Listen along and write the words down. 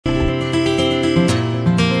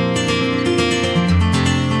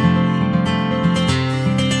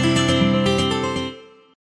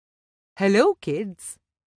Hello kids,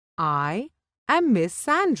 I am Miss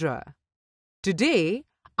Sandra. Today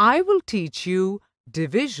I will teach you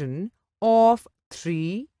division of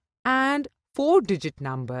 3 and 4-digit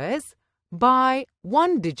numbers by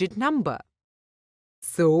 1-digit number.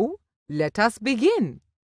 So let us begin.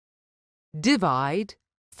 Divide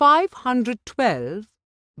 512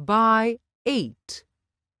 by 8.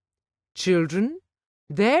 Children,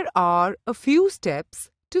 there are a few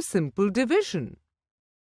steps to simple division.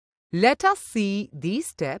 Let us see these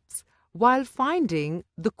steps while finding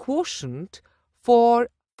the quotient for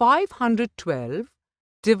 512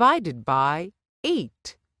 divided by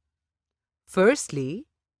 8. Firstly,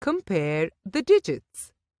 compare the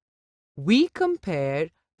digits. We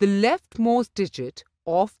compare the leftmost digit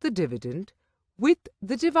of the dividend with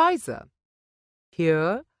the divisor.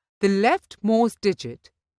 Here, the leftmost digit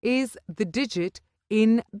is the digit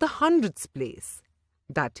in the hundreds place,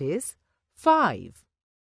 that is 5.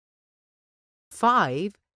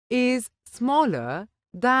 5 is smaller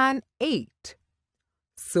than 8.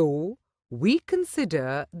 So, we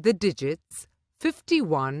consider the digits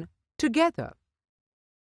 51 together.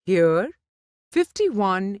 Here,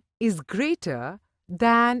 51 is greater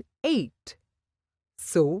than 8.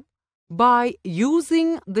 So, by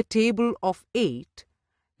using the table of 8,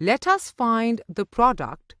 let us find the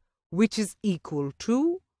product which is equal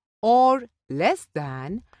to or less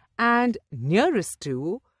than and nearest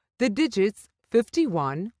to the digits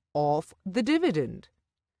 51 of the dividend.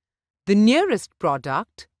 The nearest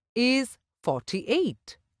product is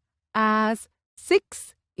 48, as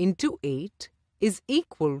 6 into 8 is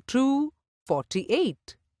equal to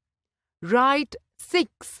 48. Write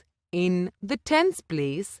 6 in the tens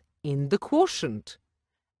place in the quotient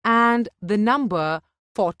and the number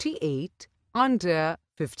 48 under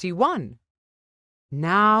 51.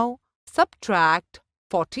 Now subtract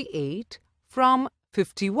 48 from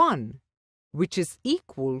 51, which is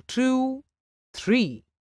equal to 3.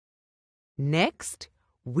 Next,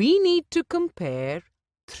 we need to compare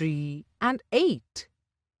 3 and 8.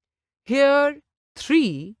 Here,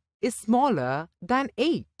 3 is smaller than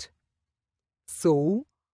 8. So,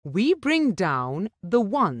 we bring down the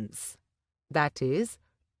ones, that is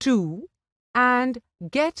 2, and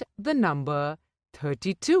get the number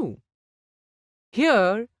 32.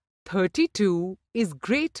 Here, 32 is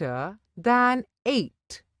greater than 8.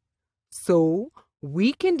 So,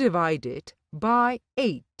 we can divide it by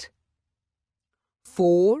 8.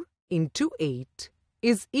 4 into 8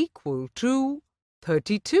 is equal to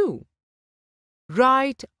 32.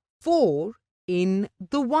 Write 4 in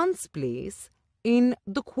the ones place in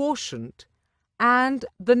the quotient and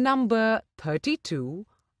the number 32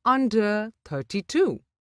 under 32.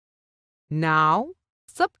 Now,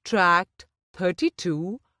 subtract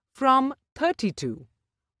 32 from 32,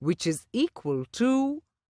 which is equal to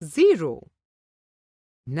 0.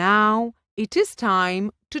 Now, it is time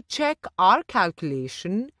to check our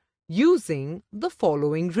calculation using the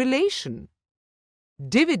following relation.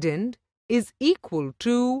 Dividend is equal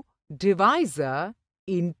to divisor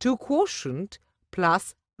into quotient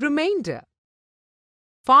plus remainder.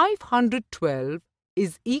 512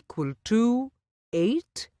 is equal to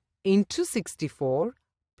 8 into 64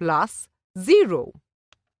 plus 0.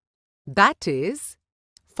 That is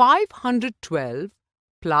 512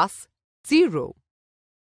 plus 0.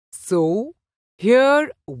 So,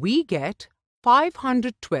 here we get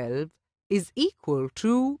 512 is equal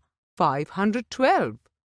to 512.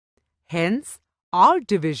 Hence, our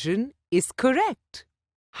division is correct.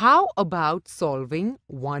 How about solving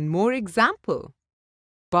one more example?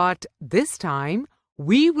 But this time,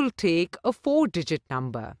 we will take a 4-digit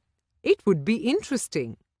number. It would be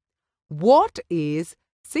interesting. What is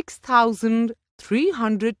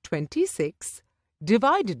 6,326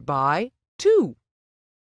 divided by 2?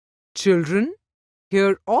 Children,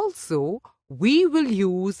 here also we will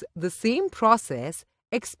use the same process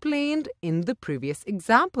explained in the previous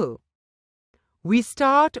example. We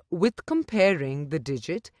start with comparing the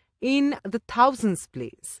digit in the thousands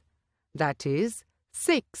place, that is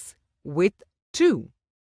 6 with 2.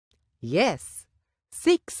 Yes,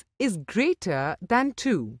 6 is greater than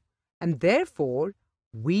 2 and therefore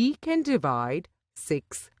we can divide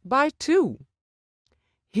 6 by 2.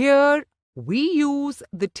 Here we use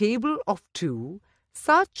the table of 2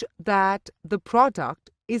 such that the product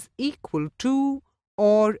is equal to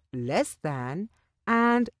or less than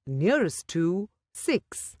and nearest to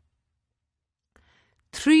 6.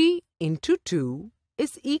 3 into 2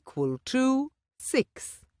 is equal to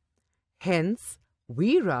 6. Hence,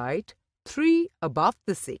 we write 3 above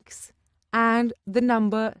the 6 and the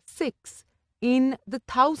number 6 in the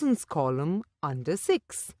thousands column under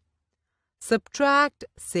 6. Subtract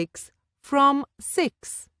 6 from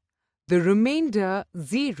 6. The remainder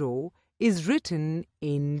 0 is written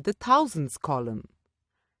in the thousands column.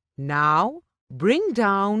 Now bring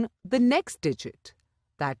down the next digit,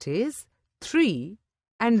 that is 3,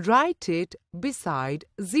 and write it beside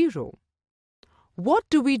 0. What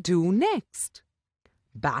do we do next?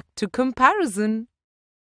 Back to comparison.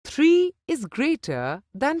 3 is greater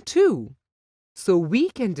than 2, so we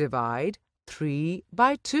can divide 3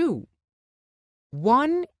 by 2.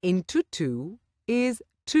 1 into 2 is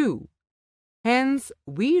 2. Hence,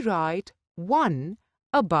 we write 1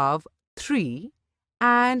 above 3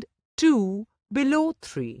 and 2 below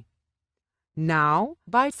 3. Now,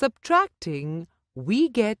 by subtracting, we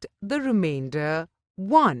get the remainder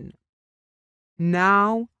 1.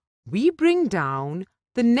 Now, we bring down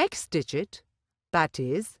the next digit, that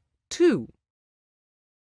is 2.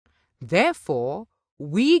 Therefore,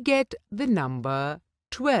 we get the number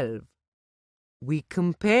 12. We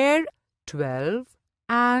compare 12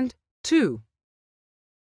 and 2.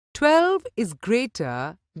 12 is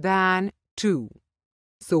greater than 2,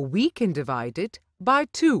 so we can divide it by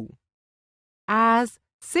 2. As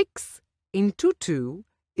 6 into 2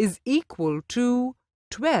 is equal to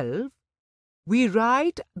 12, we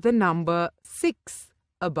write the number 6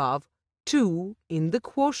 above 2 in the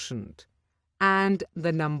quotient and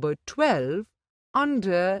the number 12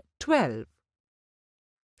 under 12.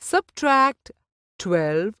 Subtract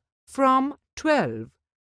 12 from 12,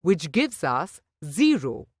 which gives us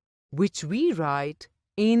 0, which we write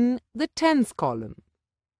in the tens column.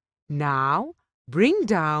 Now bring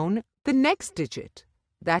down the next digit,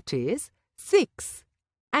 that is 6,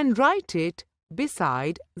 and write it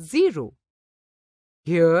beside 0.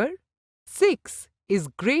 Here, 6 is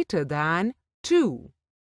greater than 2,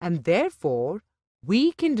 and therefore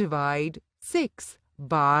we can divide 6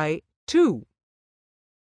 by 2.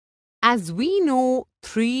 As we know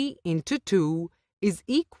 3 into 2 is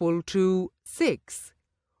equal to 6,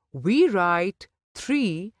 we write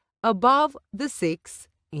 3 above the 6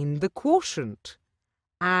 in the quotient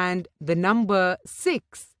and the number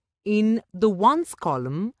 6 in the ones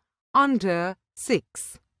column under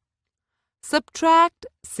 6. Subtract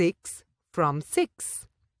 6 from 6.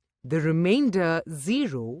 The remainder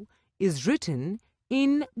 0 is written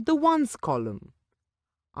in the ones column.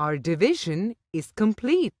 Our division is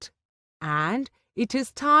complete, and it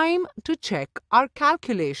is time to check our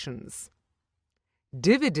calculations.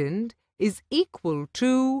 Dividend is equal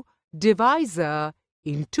to divisor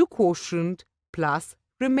into quotient plus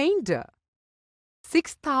remainder.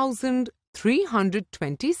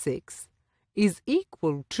 6,326 is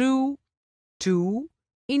equal to 2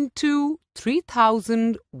 into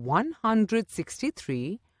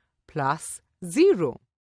 3,163 plus 0.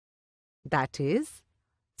 That is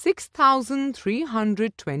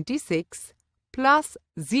 6,326 plus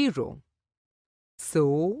 0.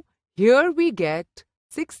 So, here we get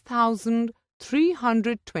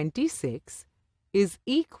 6,326 is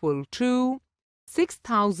equal to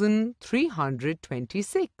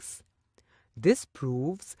 6,326. This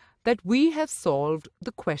proves that we have solved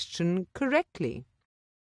the question correctly.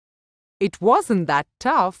 It wasn't that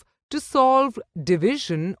tough to solve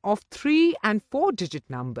division of 3 and 4-digit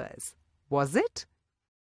numbers, was it?